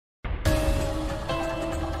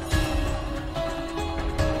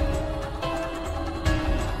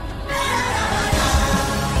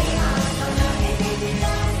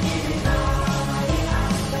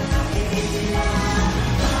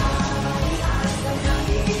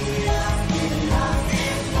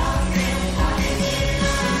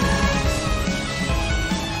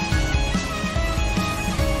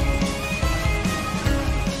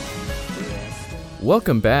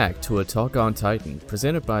Welcome back to Attack on Titan,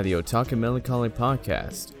 presented by the Otaku Melancholy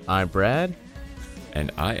Podcast. I'm Brad.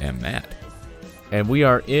 And I am Matt. And we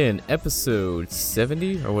are in episode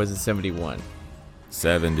 70, or was it 71?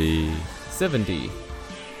 70.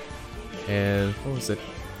 And what was it?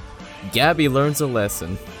 Gabby learns a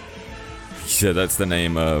lesson. Yeah, that's the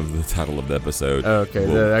name of the title of the episode. Okay,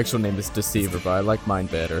 the actual name is Deceiver, but I like mine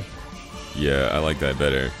better. Yeah, I like that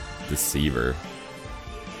better. Deceiver.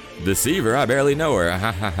 Deceiver, I barely know her.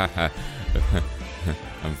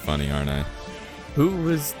 I'm funny, aren't I? Who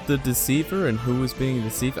was the deceiver and who was being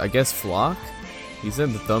deceived? I guess Flock? He's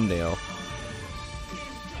in the thumbnail.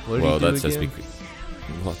 What did he do again?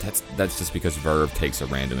 That's just because Verve takes a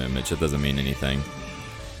random image. It doesn't mean anything.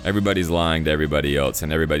 Everybody's lying to everybody else,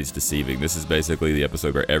 and everybody's deceiving. This is basically the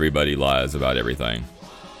episode where everybody lies about everything.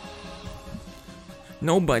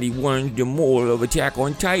 Nobody warns the moral of Attack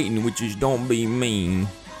on Titan, which is don't be mean.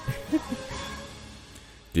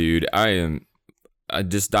 Dude, I am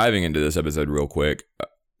just diving into this episode real quick.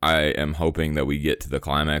 I am hoping that we get to the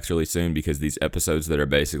climax really soon, because these episodes that are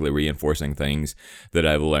basically reinforcing things that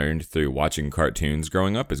I've learned through watching cartoons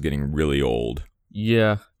growing up is getting really old.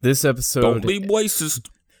 Yeah, this episode... Don't be racist!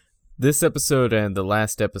 This episode and the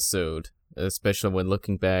last episode, especially when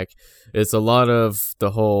looking back, it's a lot of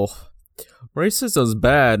the whole... Racism's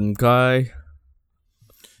bad, guy.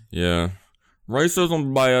 Yeah.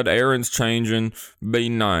 Racism's bad, Aaron's changing, be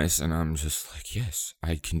nice. And I'm just like, yes,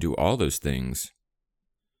 I can do all those things.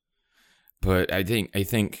 But I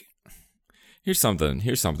think here's something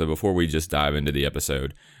before we just dive into the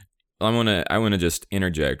episode. I want to just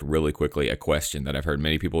interject really quickly a question that I've heard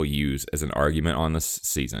many people use as an argument on this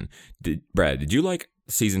season. Brad, did you like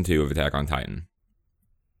season 2 of Attack on Titan?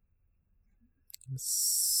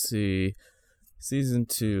 Let's see. Season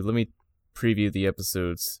 2. Let me preview the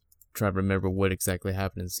episodes. Try to remember what exactly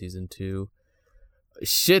happened in season 2.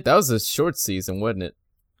 Shit, that was a short season, wasn't it?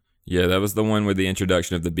 Yeah, that was the one with the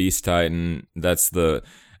introduction of the Beast Titan. That's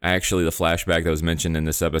actually the flashback that was mentioned in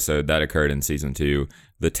this episode that occurred in season 2.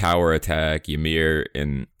 The tower attack, Ymir,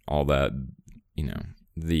 and all that. You know,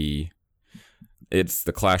 it's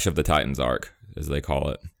the Clash of the Titans arc, as they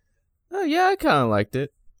call it. Oh yeah, I kind of liked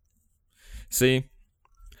it. See,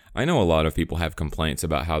 I know a lot of people have complaints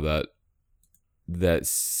about how that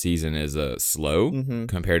season is slow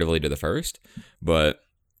comparatively to the first, and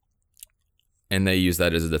they use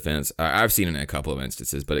that as a defense. I've seen it in a couple of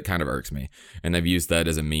instances, but it kind of irks me. And they've used that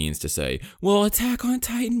as a means to say, well, Attack on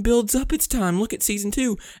Titan builds up its time. Look at season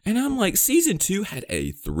 2. And I'm like, season 2 had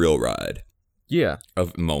a thrill ride. Yeah.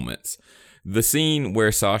 Of moments. The scene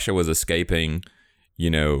where Sasha was escaping,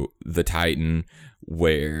 the Titan,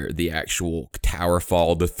 where the actual tower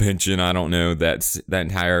fall defension, I don't know, that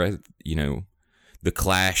entire, the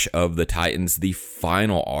Clash of the Titans, the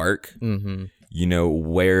final arc. Mm-hmm.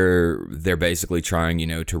 Where they're basically trying,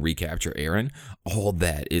 to recapture Eren. All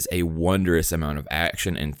that is a wondrous amount of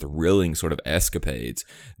action and thrilling sort of escapades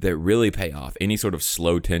that really pay off any sort of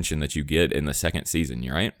slow tension that you get in the second season,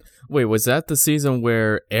 right? Wait, was that the season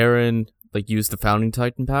where Eren, used the Founding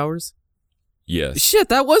Titan powers? Yes. Shit,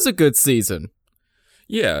 that was a good season.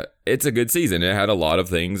 Yeah, it's a good season. It had a lot of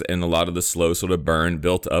things, and a lot of the slow sort of burn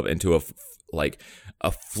built up into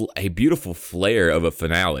a beautiful flare of a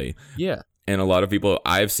finale. Yeah. And a lot of people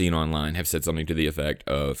I've seen online have said something to the effect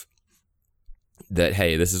of that,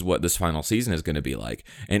 hey, this is what this final season is going to be like.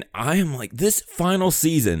 And I am like, this final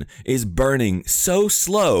season is burning so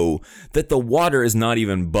slow that the water is not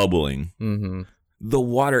even bubbling. Mm-hmm. The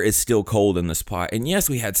water is still cold in this pot. And yes,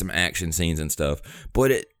 we had some action scenes and stuff, but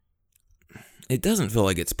it doesn't feel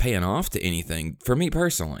like it's paying off to anything for me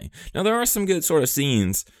personally. Now, there are some good sort of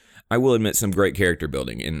scenes. I will admit some great character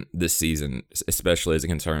building in this season, especially as it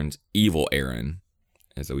concerns evil Eren,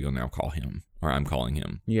 as we will now call him, or I'm calling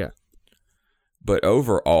him. Yeah. But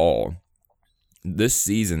overall, this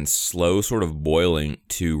season's slow sort of boiling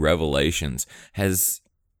to revelations has,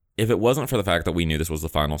 if it wasn't for the fact that we knew this was the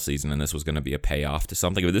final season and this was going to be a payoff to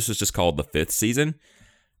something, if this was just called the 5th season,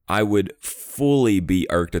 I would fully be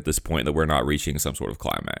irked at this point that we're not reaching some sort of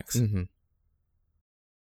climax. Mm-hmm.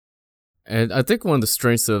 And I think one of the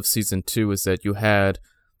strengths of season 2 is that you had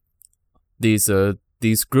these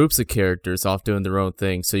groups of characters off doing their own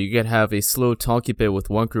thing. So you could have a slow talky bit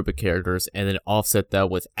with one group of characters and then offset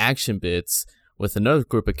that with action bits with another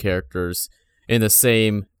group of characters in the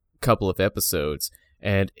same couple of episodes.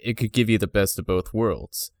 And it could give you the best of both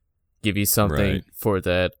worlds. Give you something for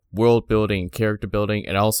that world building, character building,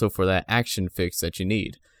 and also for that action fix that you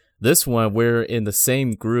need. This one, we're in the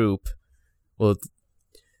same group. Well,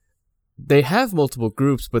 they have multiple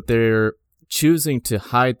groups, but they're choosing to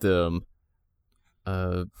hide them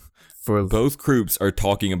for both groups are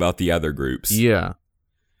talking about the other groups. Yeah.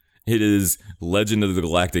 It is Legend of the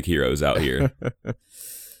Galactic Heroes out here.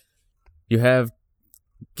 You have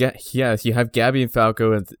Gabby and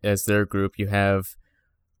Falco as their group. You have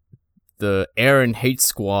the Eren hate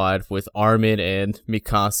squad with Armin and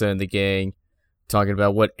Mikasa and the gang talking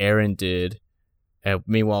about what Eren did, and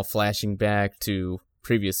meanwhile flashing back to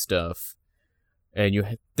previous stuff.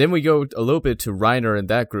 And then we go a little bit to Reiner and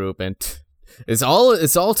that group, and it's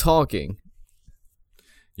all talking.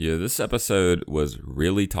 Yeah, this episode was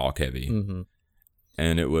really talk heavy,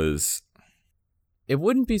 and it was. It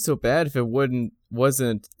wouldn't be so bad if it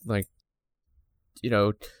wasn't like,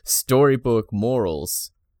 storybook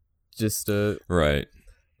morals. Just right,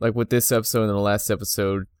 like with this episode and the last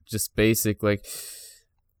episode, just basic like,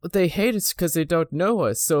 they hate us because they don't know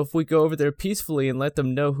us. So if we go over there peacefully and let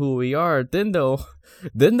them know who we are, then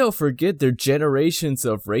they'll forget their generations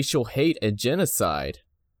of racial hate and genocide.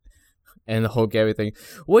 And the whole Gabby thing.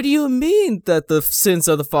 What do you mean that the sins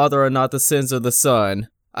of the father are not the sins of the son?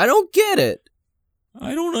 I don't get it.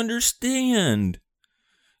 I don't understand.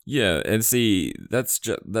 Yeah, and see, that's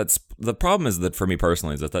the problem is that for me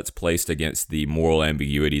personally is that that's placed against the moral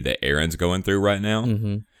ambiguity that Eren's going through right now.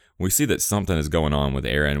 Mm-hmm. We see that something is going on with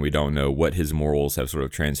Eren. We don't know what his morals have sort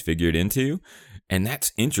of transfigured into. And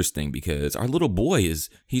that's interesting because our little boy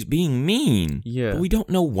he's being mean. Yeah. But we don't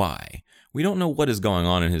know why. We don't know what is going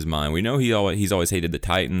on in his mind. We know he's always hated the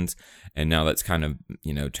Titans, and now that's kind of,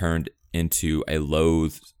 turned into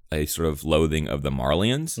a sort of loathing of the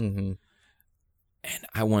Marleyans. Mm-hmm. And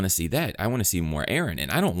I want to see that. I want to see more Eren,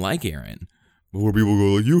 and I don't like Eren. More people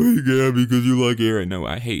go like, you hate Gabby because you like Eren. No,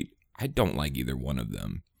 I don't like either one of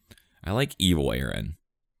them. I like evil Eren.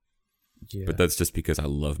 Yeah. But that's just because I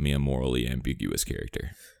love me a morally ambiguous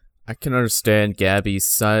character. I can understand Gabby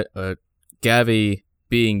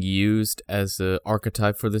being used as the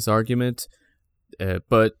archetype for this argument,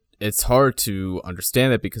 but it's hard to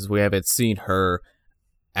understand it because we haven't seen her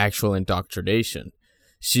actual indoctrination.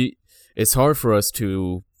 It's hard for us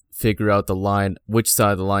to figure out which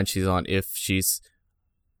side of the line she's on, if she's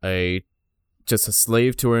just a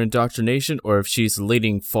slave to her indoctrination or if she's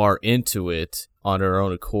leading far into it on her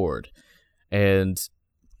own accord. And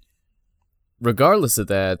regardless of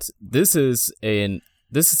that, this is an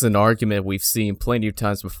argument we've seen plenty of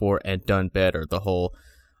times before and done better. The whole,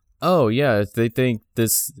 oh yeah, they think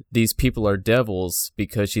these people are devils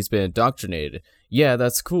because she's been indoctrinated. Yeah,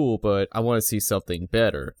 that's cool, but I want to see something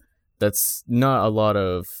better. That's not a lot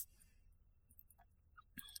of...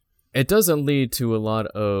 It doesn't lead to a lot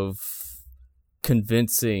of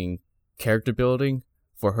convincing character building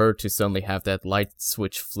for her to suddenly have that light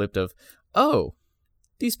switch flipped of, oh,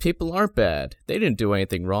 these people aren't bad. They didn't do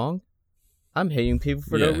anything wrong. I'm hating people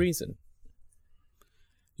for no reason.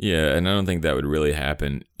 Yeah, and I don't think that would really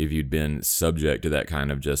happen if you'd been subject to that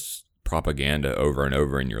kind of just propaganda over and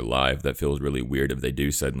over in your life. That feels really weird if they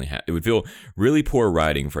do suddenly it would feel really poor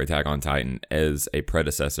writing for Attack on Titan as a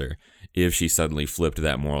predecessor if she suddenly flipped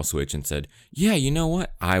that moral switch and said, yeah, you know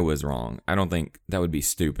what? I was wrong. I don't think that would be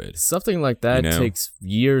stupid. Something like that takes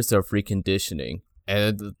years of reconditioning.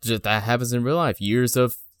 And that happens in real life. Years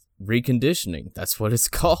of reconditioning. That's what it's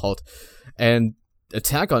called. And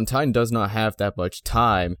Attack on Titan does not have that much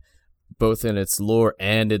time, both in its lore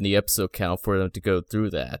and in the episode count, for them to go through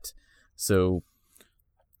that. So,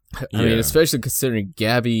 I mean, especially considering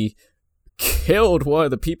Gabby killed one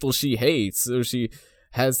of the people she hates, so she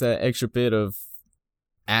has that extra bit of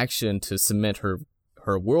action to cement her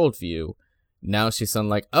worldview. Now she's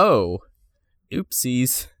suddenly like, oh,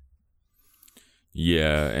 oopsies.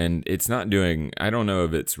 Yeah, and it's not doing... I don't know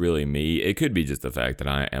if it's really me. It could be just the fact that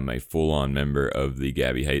I am a full-on member of the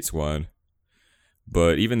Gabby Hate Squad.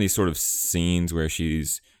 But even these sort of scenes where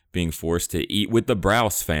she's being forced to eat with the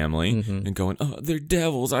Browse family and going, oh, they're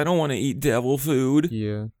devils. I don't want to eat devil food.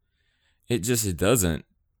 Yeah. It doesn't...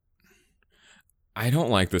 I don't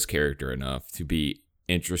like this character enough to be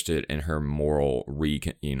interested in her moral her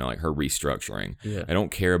restructuring. Yeah. I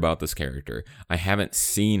don't care about this character. I haven't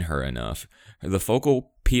seen her enough. The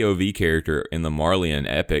focal POV character in the Marleyan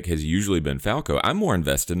epic has usually been Falco. I'm more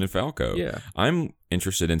invested in Falco. Yeah. I'm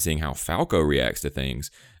interested in seeing how Falco reacts to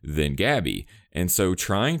things than Gabby. And so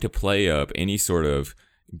trying to play up any sort of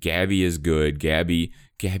Gabby is good,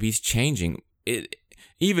 Gabby's changing,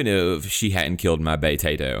 even if she hadn't killed my Bay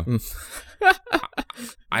Tato,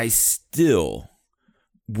 I still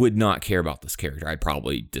would not care about this character. I'd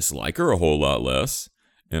probably dislike her a whole lot less,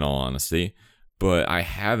 in all honesty, but I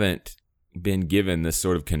haven't been given this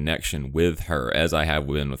sort of connection with her as I have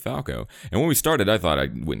been with Falco. And when we started, I thought I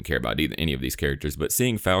wouldn't care about any of these characters, but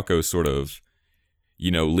seeing Falco sort of,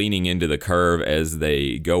 leaning into the curve as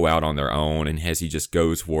they go out on their own, and as he just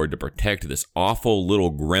goes forward to protect this awful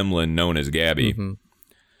little gremlin known as Gabby,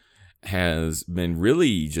 has been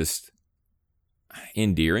really just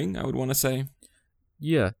endearing, I would want to say.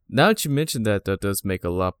 Yeah, now that you mentioned that, that does make a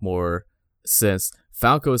lot more sense.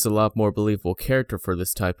 Falco is a lot more believable character for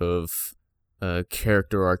this type of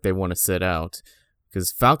character arc they want to set out.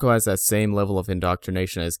 Because Falco has that same level of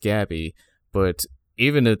indoctrination as Gabby, but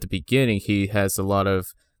even at the beginning, he has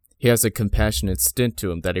a compassionate stint to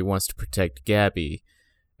him that he wants to protect Gabby.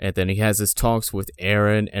 And then he has his talks with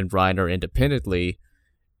Eren and Reiner independently,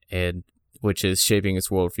 and which is shaping his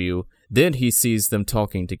worldview. Then he sees them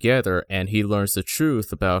talking together, and he learns the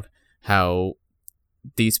truth about how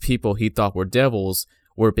these people he thought were devils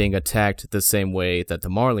were being attacked the same way that the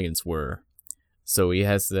Marleyans were. So he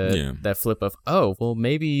has that flip of, oh, well,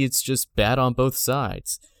 maybe it's just bad on both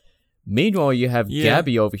sides. Meanwhile, you have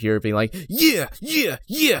Gabby over here being like, yeah,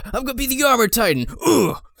 I'm gonna be the armor titan.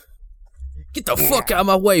 Ugh! Get the fuck out of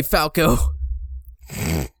my way, Falco.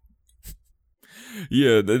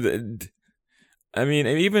 Yeah, I mean,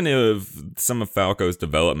 even if some of Falco's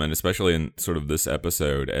development, especially in sort of this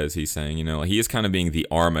episode, as he's saying, he is kind of being the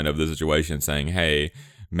Armin of the situation, saying, hey,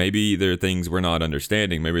 maybe there are things we're not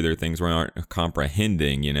understanding. Maybe there are things we aren't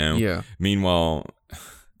comprehending, Yeah. Meanwhile,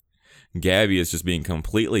 Gabby is just being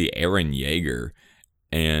completely Eren Yeager.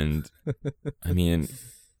 And, I mean,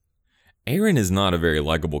 Eren is not a very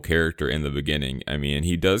likable character in the beginning. I mean,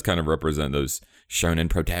 he does kind of represent those shonen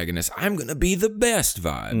protagonists, I'm going to be the best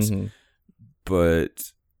vibes. Mm-hmm.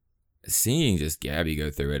 But seeing just Gabby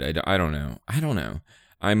go through it, I don't know.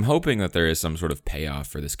 I'm hoping that there is some sort of payoff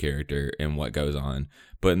for this character and what goes on.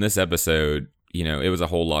 But in this episode, it was a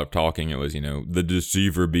whole lot of talking. It was, the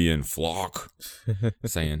deceiver being Flock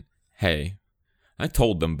saying, hey, I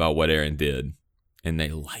told them about what Eren did, and they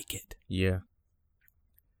like it. Yeah.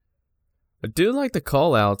 I do like the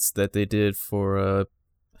call-outs that they did for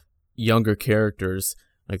younger characters,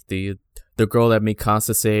 like the girl that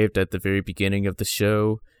Mikasa saved at the very beginning of the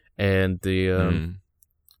show, and the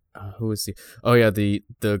who was the? Oh yeah, the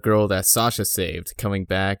girl that Sasha saved, coming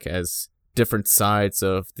back as different sides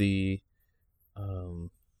of the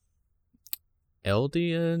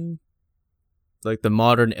Eldian, like the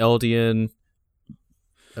modern Eldian.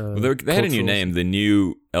 Well, they had a new name, the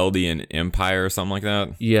New Eldian Empire or something like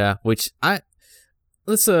that. Yeah, which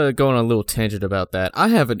let's go on a little tangent about that. I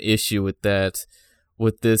have an issue with that,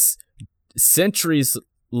 with this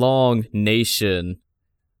centuries-long nation,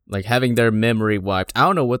 like having their memory wiped. I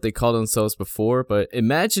don't know what they called themselves before, but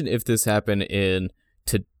imagine if this happened in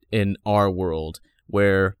our world,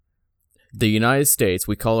 where the United States,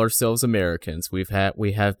 we call ourselves Americans. We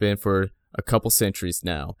have been for a couple centuries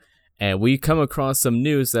now. And we come across some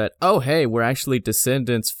news that, oh, hey, we're actually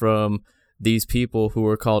descendants from these people who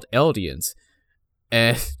are called Eldians.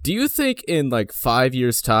 And do you think in like 5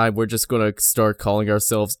 years' time, we're just going to start calling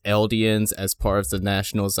ourselves Eldians as part of the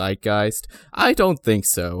national zeitgeist? I don't think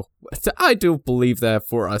so. I don't believe that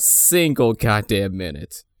for a single goddamn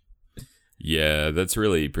minute. Yeah, that's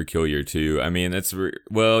really peculiar too. I mean,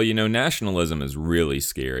 nationalism is really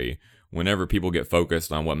scary. Whenever people get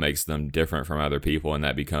focused on what makes them different from other people and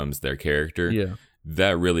that becomes their character,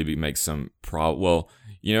 that really makes some problem. Well,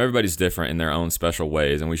 everybody's different in their own special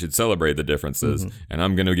ways, and we should celebrate the differences. Mm-hmm. And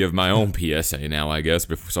I'm going to give my own PSA now, I guess,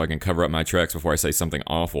 so I can cover up my tracks before I say something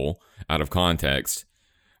awful out of context.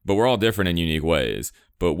 But we're all different in unique ways.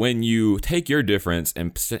 But when you take your difference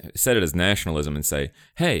and set it as nationalism and say,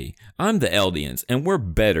 hey, I'm the Eldians, and we're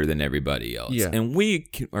better than everybody else, and we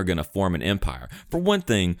are going to form an empire. For one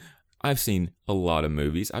thing, I've seen a lot of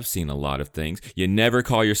movies. I've seen a lot of things. You never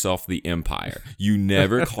call yourself the Empire. You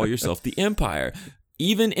never call yourself the Empire.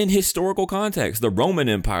 Even in historical context, the Roman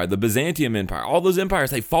Empire, the Byzantium Empire, all those empires,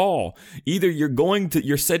 they fall. Either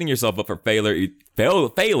you're setting yourself up for failure.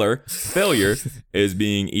 Failure is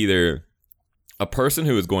being either a person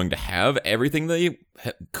who is going to have everything they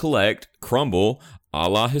collect crumble, a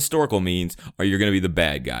la historical means, or you're going to be the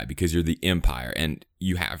bad guy because you're the Empire and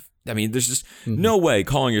you have. I mean, there's just no way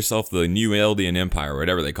calling yourself the New Eldian Empire or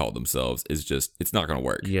whatever they call themselves is just, it's not going to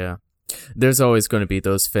work. Yeah. There's always going to be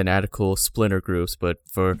those fanatical splinter groups, but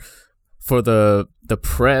for the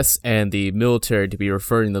press and the military to be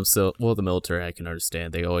referring themselves, well, the military I can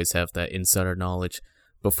understand, they always have that insider knowledge,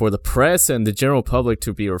 but for the press and the general public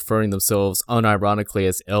to be referring themselves unironically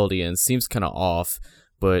as Eldians seems kind of off,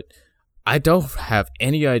 but I don't have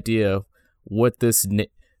any idea what this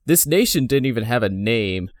nation didn't even have a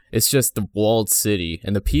name. It's just the walled city,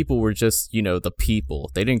 and the people were just, the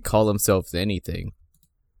people. They didn't call themselves anything.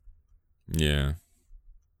 Yeah.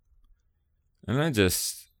 And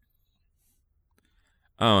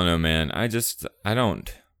I don't know, man. I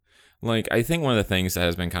don't like. I think one of the things that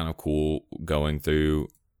has been kind of cool going through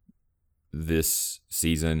this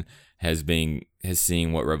season has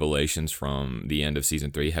seeing what revelations from the end of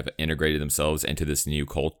season 3 have integrated themselves into this new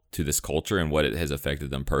this culture and what it has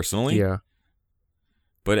affected them personally. Yeah.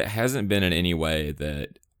 But it hasn't been in any way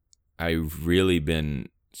that I've really been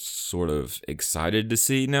sort of excited to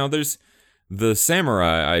see. Now there's the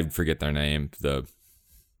samurai, I forget their name, the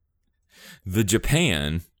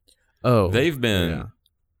Japan. Oh. They've been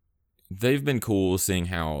cool seeing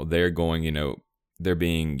how they're going, they're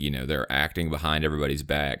being, they're acting behind everybody's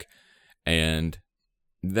back. And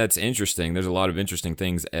that's interesting. There's a lot of interesting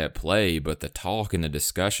things at play, but the talk and the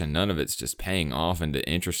discussion, none of it's just paying off into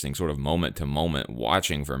interesting sort of moment to moment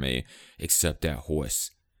watching for me, except that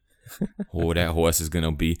horse. Oh, that horse is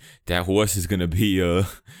gonna be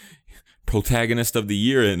protagonist of the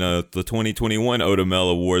year in the 2021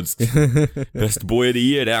 Otomel Awards. Best boy of the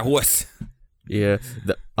year, that horse. Yeah,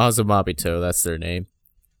 the Azumabito, that's their name.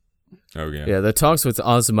 Oh, yeah. Yeah, the talks with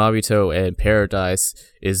Azumabito and Paradise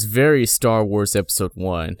is very Star Wars Episode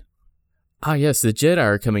 1. Ah, yes, the Jedi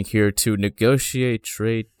are coming here to negotiate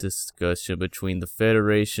trade discussion between the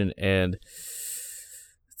Federation and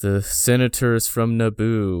the senators from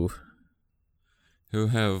Naboo. Who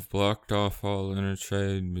have blocked off all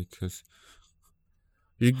intertrade because...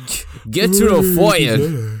 Get to the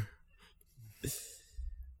point!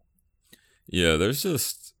 Yeah,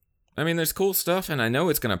 there's cool stuff, and I know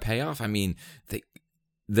it's gonna pay off. I mean, they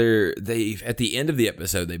at the end of the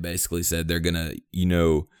episode, they basically said they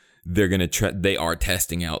are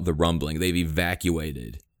testing out the rumbling. They've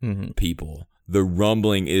evacuated people. The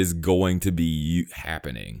rumbling is going to be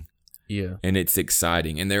happening. Yeah, and it's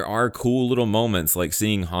exciting, and there are cool little moments like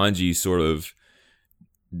seeing Hanji sort of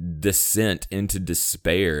descent into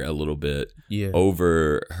despair a little bit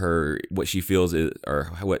over what she feels is, or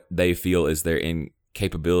what they feel is their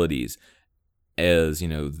incapabilities as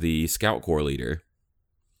the Scout Corps leader.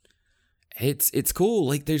 It's cool.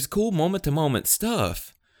 Like, there's cool moment to moment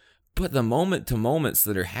stuff, but the moment to moments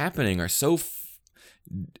that are happening are so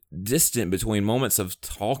distant between moments of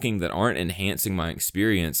talking that aren't enhancing my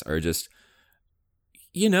experience. Are just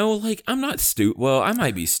like, I'm not stupid. Well, I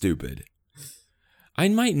might be stupid. I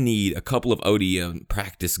might need a couple of ODM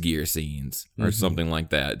practice gear scenes or something like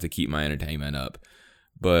that to keep my entertainment up.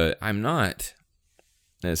 But I'm not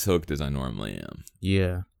as hooked as I normally am.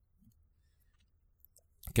 Yeah.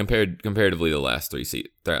 Comparatively, the last three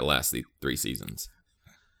seasons.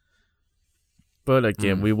 But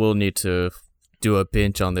again, we will need to do a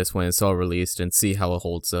binge on this when it's all released and see how it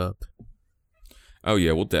holds up. Oh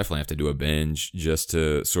yeah, we'll definitely have to do a binge just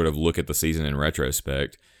to sort of look at the season in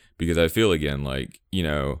retrospect. Because I feel, again, like,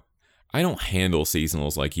 I don't handle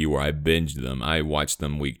seasonals like you where I binge them. I watch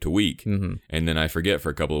them week to week. And then I forget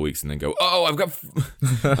for a couple of weeks and then go, oh, I've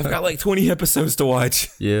got like 20 episodes to watch.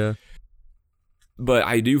 Yeah. But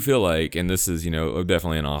I do feel like, and this is,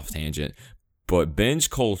 definitely an off tangent, but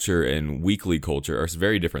binge culture and weekly culture are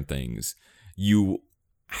very different things. You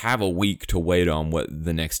have a week to wait on what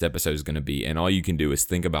the next episode is going to be. And all you can do is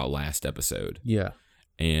think about last episode. Yeah.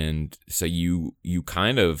 And so you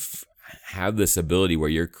kind of have this ability where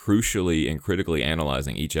you're crucially and critically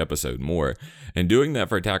analyzing each episode more. And doing that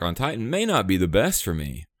for Attack on Titan may not be the best for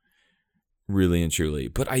me, really and truly.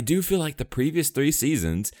 But I do feel like the previous 3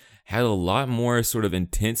 seasons had a lot more sort of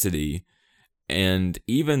intensity. And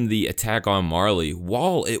even the attack on Marley,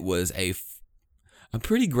 while it was a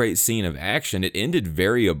pretty great scene of action, it ended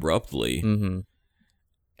very abruptly.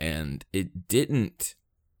 And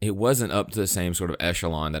it wasn't up to the same sort of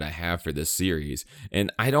echelon that I have for this series.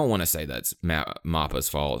 And I don't want to say that's Mappa's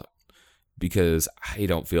fault, because I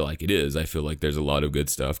don't feel like it is. I feel like there's a lot of good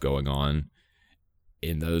stuff going on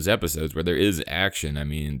in those episodes where there is action. I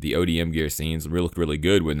mean, the ODM gear scenes looked really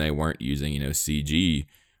good when they weren't using, CG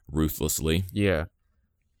ruthlessly. Yeah.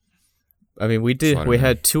 I mean, we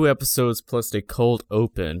had 2 episodes plus the cold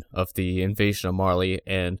open of the invasion of Marley,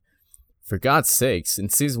 and for God's sakes, in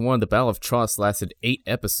season 1, the Battle of Tross lasted 8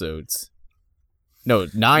 episodes. No,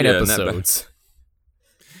 9 episodes.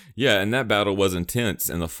 And that battle was intense,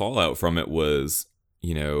 and the fallout from it was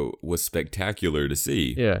spectacular to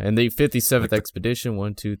see. Yeah, and the 57th Expedition,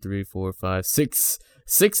 1, 2, 3, 4, 5, 6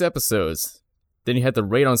 episodes. Then you had the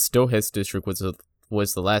raid on Stowhead's district, which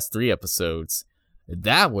was the last 3 episodes.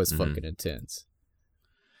 That was fucking intense.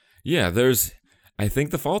 Yeah, I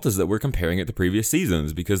think the fault is that we're comparing it to previous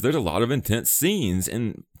seasons, because there's a lot of intense scenes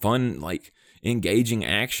and fun, like, engaging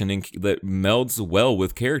action that melds well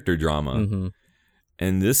with character drama.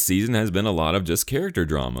 And this season has been a lot of just character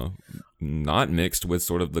drama. not mixed with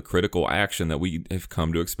sort of the critical action that we have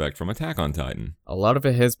come to expect from Attack on Titan. A lot of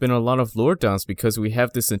it has been a lot of lore dumps because we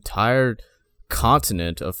have this entire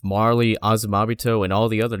continent of Marley, Azumabito, and all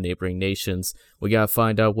the other neighboring nations. We gotta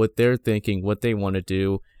find out what they're thinking, what they want to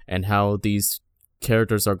do, and how these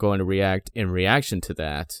characters are going to react in reaction to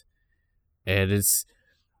that. And it's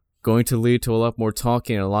going to lead to a lot more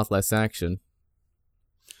talking and a lot less action.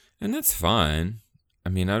 And that's fine. I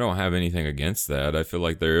mean, I don't have anything against that. I feel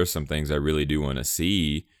like there are some things I really do want to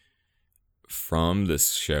see from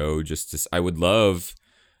this show. I would love...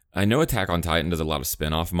 I know Attack on Titan does a lot of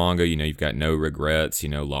spin-off manga. You know, you've got No Regrets, you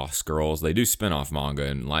know, Lost Girls. They do spin-off manga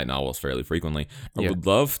and light novels fairly frequently. I would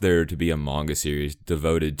love there to be a manga series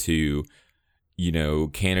devoted to, you know,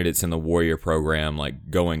 candidates in the Warrior program, like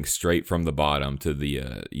going straight from the bottom to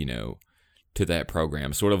the, to that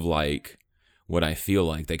program. Sort of like what I feel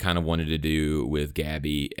like they kind of wanted to do with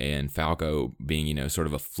Gabby and Falco being, you know, sort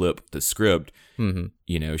of a flip the script,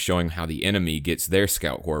 you know, showing how the enemy gets their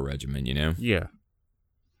Scout Corps regimen, you know? Yeah.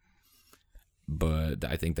 But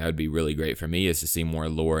I think that would be really great for me, is to see more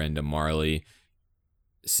lore into Marley,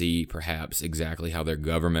 see perhaps exactly how their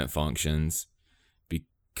government functions,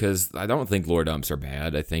 because I don't think lore dumps are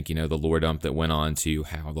bad. I think, you know, the lore dump that went on to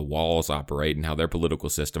how the walls operate and how their political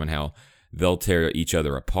system and how they'll tear each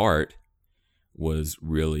other apart was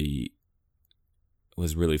really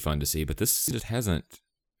fun to see. But this just hasn't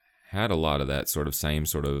had a lot of that same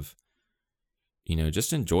sort of, you know,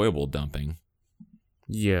 just enjoyable dumping.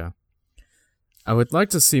 Yeah. I would like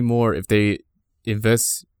to see more if they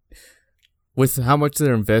invest with how much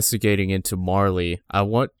they're investigating into Marley.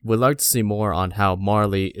 Would like to see more on how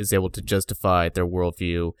Marley is able to justify their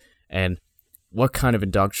worldview and what kind of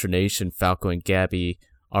indoctrination Falco and Gabby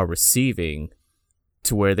are receiving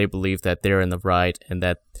to where they believe that they're in the right and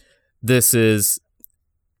that this is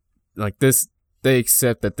like this. They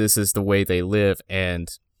accept that this is the way they live and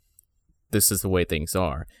this is the way things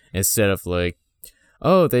are, instead of like,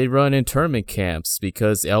 oh, they run internment camps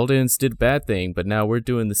because Eldons did a bad thing, but now we're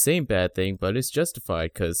doing the same bad thing, but it's justified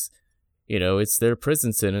because, you know, it's their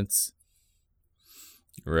prison sentence.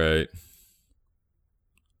 Right.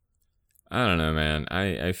 I don't know, man.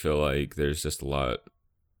 I feel like there's just a lot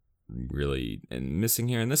really missing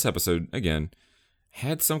here. And this episode, again,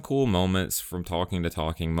 had some cool moments from talking to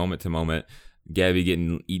talking, moment to moment. Gabby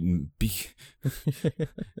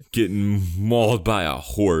getting mauled by a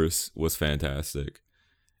horse was fantastic.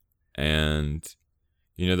 And,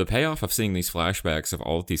 you know, the payoff of seeing these flashbacks of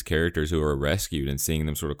all of these characters who are rescued and seeing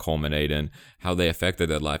them sort of culminate in how they affected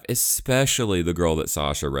their life, especially the girl that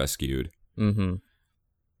Sasha rescued. Mm-hmm.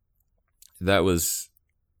 It was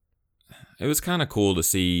kind of cool to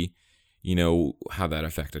see, you know, how that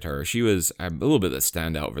affected her. She was a little bit of the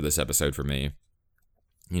standout for this episode for me.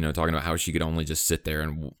 You know, talking about how she could only just sit there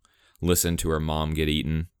and listen to her mom get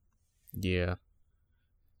eaten. Yeah.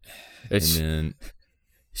 And then...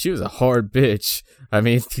 She was a hard bitch. I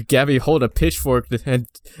mean, Gabby hold a pitchfork and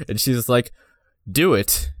she's just like, do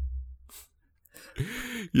it.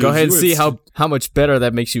 Go ahead and see how much better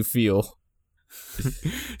that makes you feel.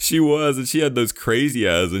 She was, and she had those crazy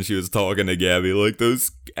eyes when she was talking to Gabby, like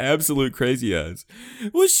those absolute crazy eyes.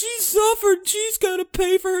 Well, she suffered. She's got to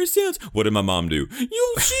pay for her sins. What did my mom do? She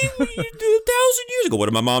 1,000 years ago. What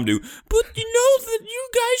did my mom do? But you know that you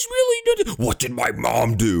guys really did. What did my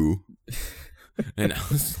mom do? And I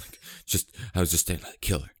was just standing like,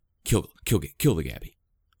 kill her, kill the Gabby.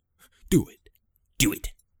 Do it.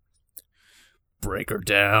 Break her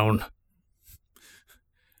down.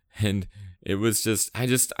 And it was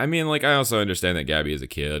I mean, like, I also understand that Gabby is a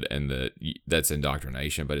kid and that's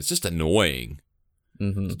indoctrination, but it's just annoying.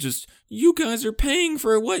 Mm-hmm. Just, you guys are paying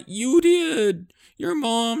for what you did. Your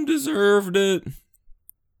mom deserved it.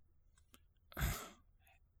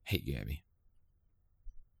 Hate Gabby.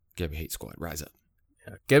 Gabby hate squad. Rise up.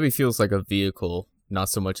 Yeah, Gabby feels like a vehicle, not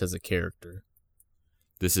so much as a character.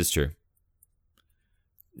 This is true.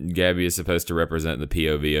 Gabby is supposed to represent the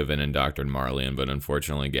POV of an indoctrined Marleyan, but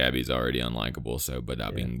unfortunately Gabby's already unlikable, so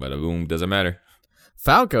bada bing, bada boom, doesn't matter.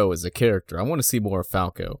 Falco is a character. I want to see more of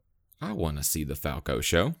Falco. I want to see the Falco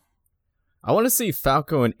show. I want to see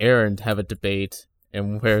Falco and Eren have a debate,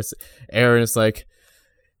 and where Eren is like,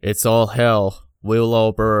 it's all hell, we'll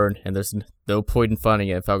all burn, and there's no point in fighting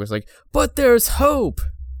it. And Falco's like, but there's hope!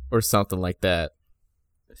 Or something like that.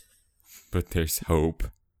 But there's hope.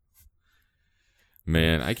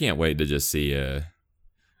 Man, I can't wait to just see,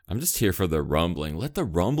 I'm just here for the rumbling. Let the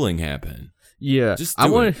rumbling happen. Yeah, just I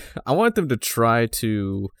want them to try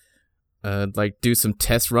to, do some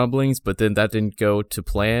test rumblings, but then that didn't go to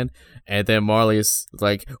plan. And then Marley's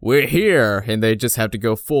like, we're here! And they just have to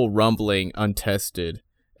go full rumbling, untested.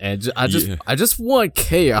 And I just want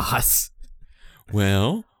chaos.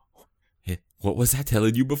 Well, what was I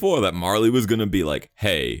telling you before? That Marley was going to be like,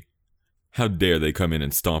 hey, how dare they come in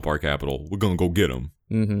and stomp our capital? We're going to go get them.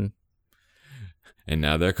 Mm-hmm. And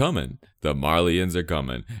now they're coming. The Marleyans are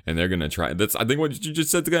coming. And they're going to try. I think what you just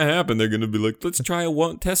said is going to happen. They're going to be like, let's try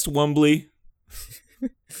test Wumbly.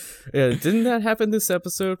 Yeah, didn't that happen this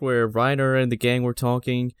episode where Reiner and the gang were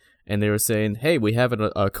talking and they were saying, hey, we have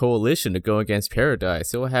a coalition to go against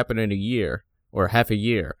Paradise. It will happen in a year or half a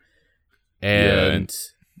year. And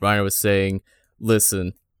Reiner was saying,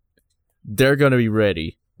 listen, they're going to be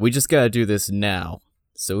ready. We just got to do this now.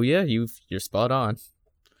 So yeah, you're spot on.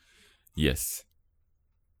 Yes.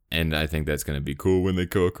 And I think that's going to be cool when they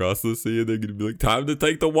go across the sea and they're going to be like, time to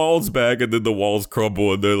take the walls back. And then the walls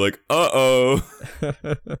crumble and they're like, uh-oh.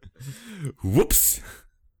 Whoops.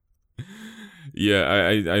 Yeah,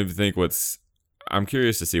 I think I'm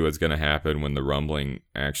curious to see what's going to happen when the rumbling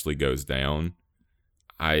actually goes down.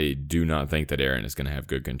 I do not think that Eren is going to have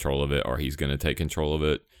good control of it, or he's going to take control of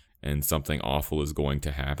it, and something awful is going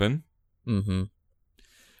to happen. Mm-hmm.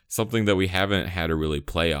 Something that we haven't had a really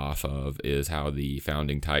play off of is how the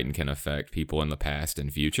Founding Titan can affect people in the past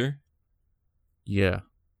and future. Yeah.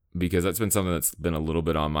 Because that's been something that's been a little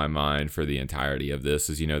bit on my mind for the entirety of this,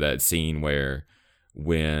 is, that scene where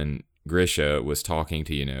when Grisha was talking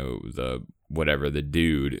to, the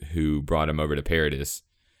dude who brought him over to Paradis,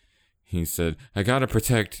 he said, I gotta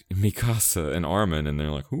protect Mikasa and Armin. And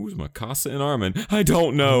they're like, who's Mikasa and Armin? I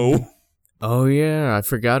don't know. Oh, yeah, I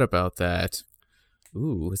forgot about that.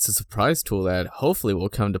 Ooh, it's a surprise tool that hopefully will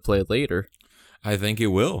come to play later. I think it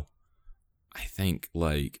will. I think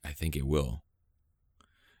it will.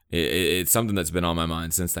 It's something that's been on my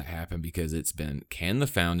mind since that happened, because it's been, can the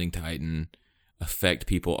Founding Titan affect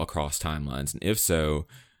people across timelines? And if so,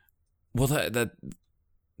 well,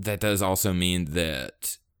 that does also mean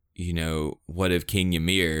that, what if King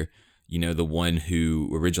Ymir, the one who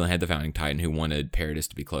originally had the Founding Titan, who wanted Paradis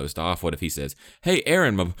to be closed off, what if he says, hey,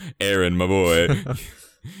 Eren, my boy,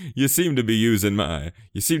 you seem to be using my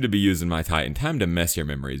Titan. Time to mess your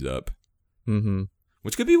memories up. Mm-hmm.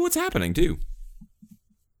 Which could be what's happening, too.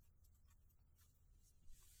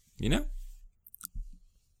 Yeah.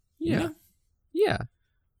 Yeah.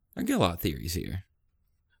 I get a lot of theories here.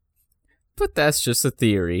 But that's just a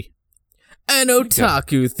theory. An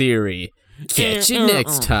otaku theory. Catch you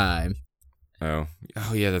next time. Oh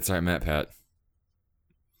yeah, that's right, Matt Pat.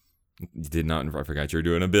 You did not. I forgot you were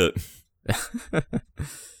doing a bit.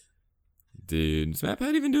 Dude, is Matt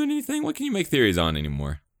Pat even doing anything? What can you make theories on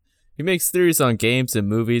anymore? He makes theories on games and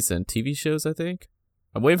movies and TV shows, I think.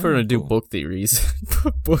 I'm waiting for him to do book theories.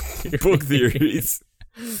 Book theories.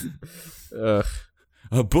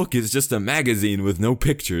 A book is just a magazine with no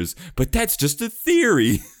pictures, but that's just a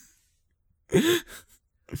theory.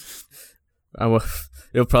 It'll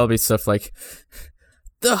probably be stuff like,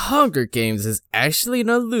 The Hunger Games is actually an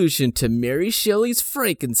allusion to Mary Shelley's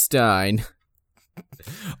Frankenstein.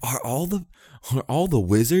 Are all the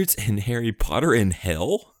wizards in Harry Potter in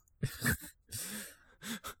hell?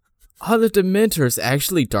 Are the Dementors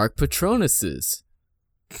actually Dark Patronuses?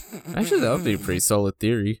 Actually, that would be a pretty solid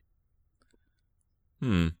theory.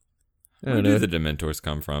 Where do the Dementors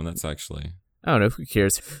come from? That's actually... I don't know, who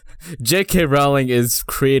cares? J.K. Rowling is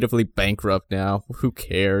creatively bankrupt now. Who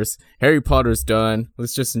cares? Harry Potter's done.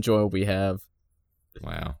 Let's just enjoy what we have.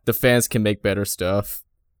 Wow. The fans can make better stuff.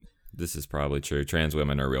 This is probably true. Trans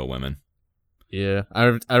women are real women. Yeah.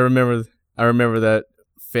 I remember that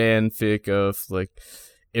fanfic of, like,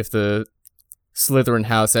 if the Slytherin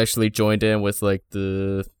house actually joined in with, like,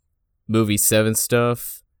 the movie 7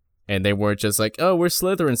 stuff, and they weren't just like, oh, we're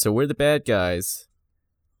Slytherin, so we're the bad guys.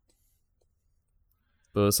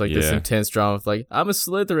 But it was like this intense drama of like, I'm a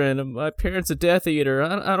Slytherin, and my parents a Death Eater.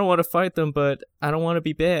 I don't want to fight them, but I don't want to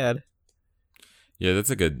be bad. Yeah, that's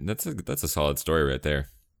a solid story right there.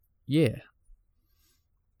 Yeah.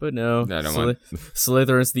 But no,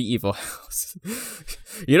 Slytherin's the evil house.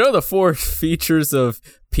 The 4 features of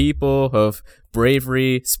people, of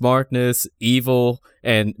bravery, smartness, evil,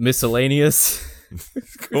 and miscellaneous.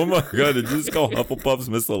 Oh my god, did you just call Hufflepuffs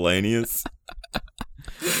miscellaneous?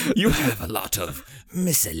 You have a lot of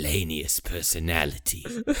miscellaneous personality,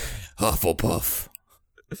 Hufflepuff.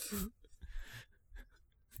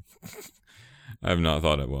 I've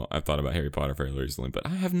thought about Harry Potter fairly recently, but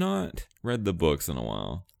I have not read the books in a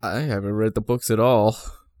while. I haven't read the books at all.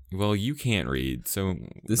 Well, you can't read, so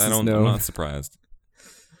I'm not surprised.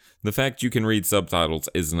 The fact you can read subtitles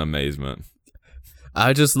is an amazement.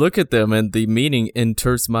 I just look at them and the meaning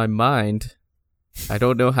enters my mind. I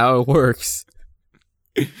don't know how it works.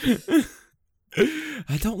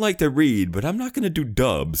 I don't like to read, but I'm not going to do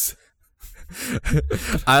dubs.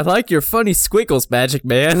 I like your funny squiggles, Magic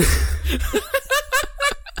Man.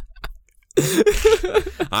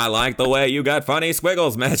 I like the way you got funny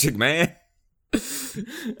squiggles, Magic Man.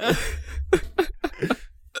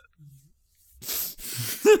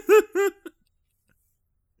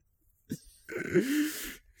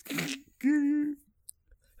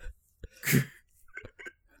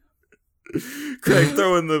 Craig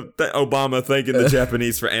throwing the Obama thanking the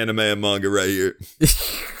Japanese for anime and manga right here.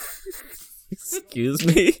 Excuse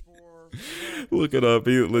me? Look it up.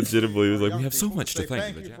 He legitimately was like, we have so much to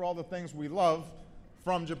thank you for all the things we love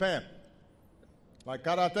from Japan, like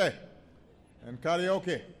karate and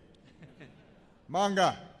karaoke,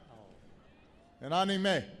 manga and anime,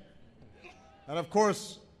 and of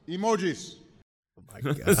course, emojis. Oh my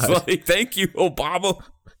God. It's like, thank you, Obama.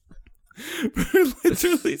 For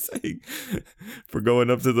literally saying, for going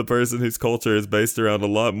up to the person whose culture is based around a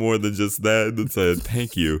lot more than just that, and said,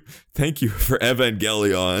 thank you for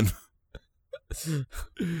Evangelion.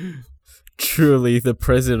 Truly the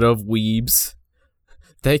president of weebs.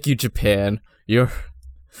 Thank you, Japan. Your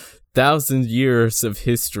 1,000 years of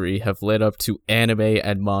history have led up to anime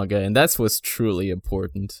and manga, and that's what's truly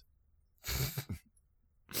important.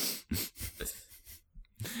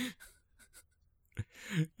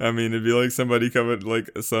 I mean, it'd be like somebody coming, like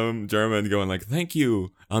some German going like, thank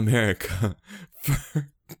you, America,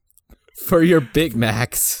 for your Big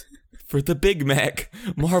Macs. For the Big Mac,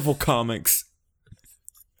 Marvel Comics.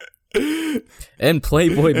 And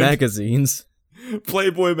Playboy magazines.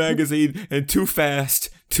 Playboy magazine and Too Fast,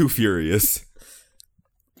 Too Furious.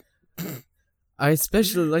 I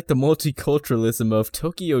especially like the multiculturalism of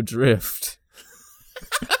Tokyo Drift.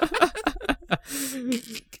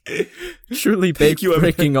 Truly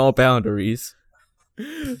breaking all boundaries.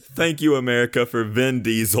 Thank you, America, for Vin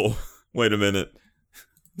Diesel. Wait a minute.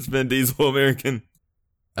 Is Vin Diesel American?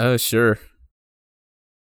 Sure.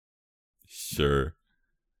 Sure.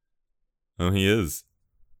 Oh, he is.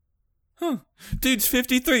 Huh. Dude's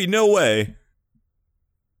 53. No way.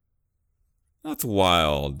 That's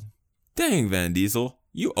wild. Dang, Vin Diesel.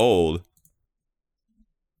 You old.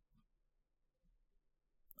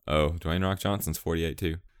 Oh, Dwayne Rock Johnson's 48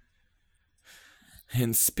 too.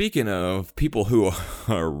 And speaking of people who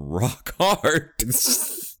are rock hard,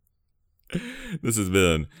 this has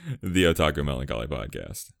been the Otaku Melancholy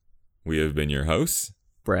Podcast. We have been your hosts,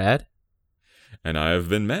 Brad. And I have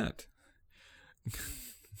been Matt.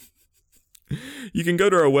 You can go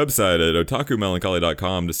to our website at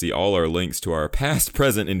otakumelancholy.com to see all our links to our past,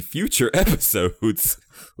 present, and future episodes.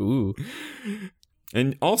 Ooh.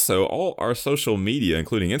 And also all our social media,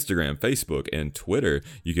 including Instagram, Facebook, and Twitter.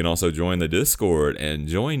 You can also join the Discord and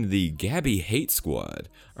join the Gabby Hate Squad.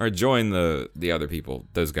 Or join the other people,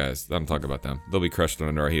 those guys. I don't talk about them. They'll be crushed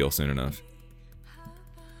under our heel soon enough.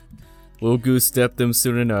 We'll goose step them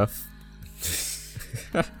soon enough.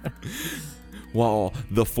 While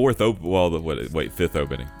the fifth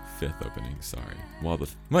opening. Sorry.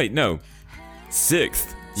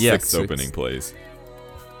 Sixth. Yeah, Sixth opening plays.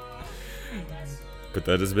 But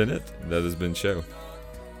that has been it. That has been show.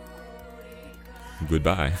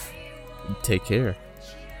 Goodbye. Take care.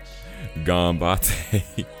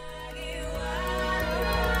 Gambate.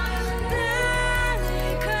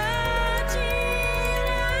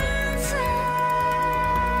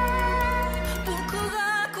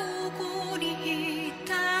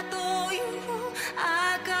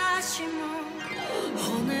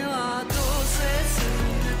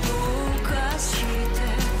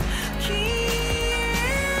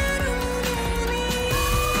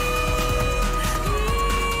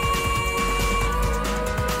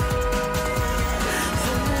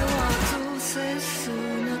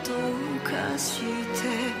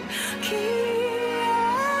 Keep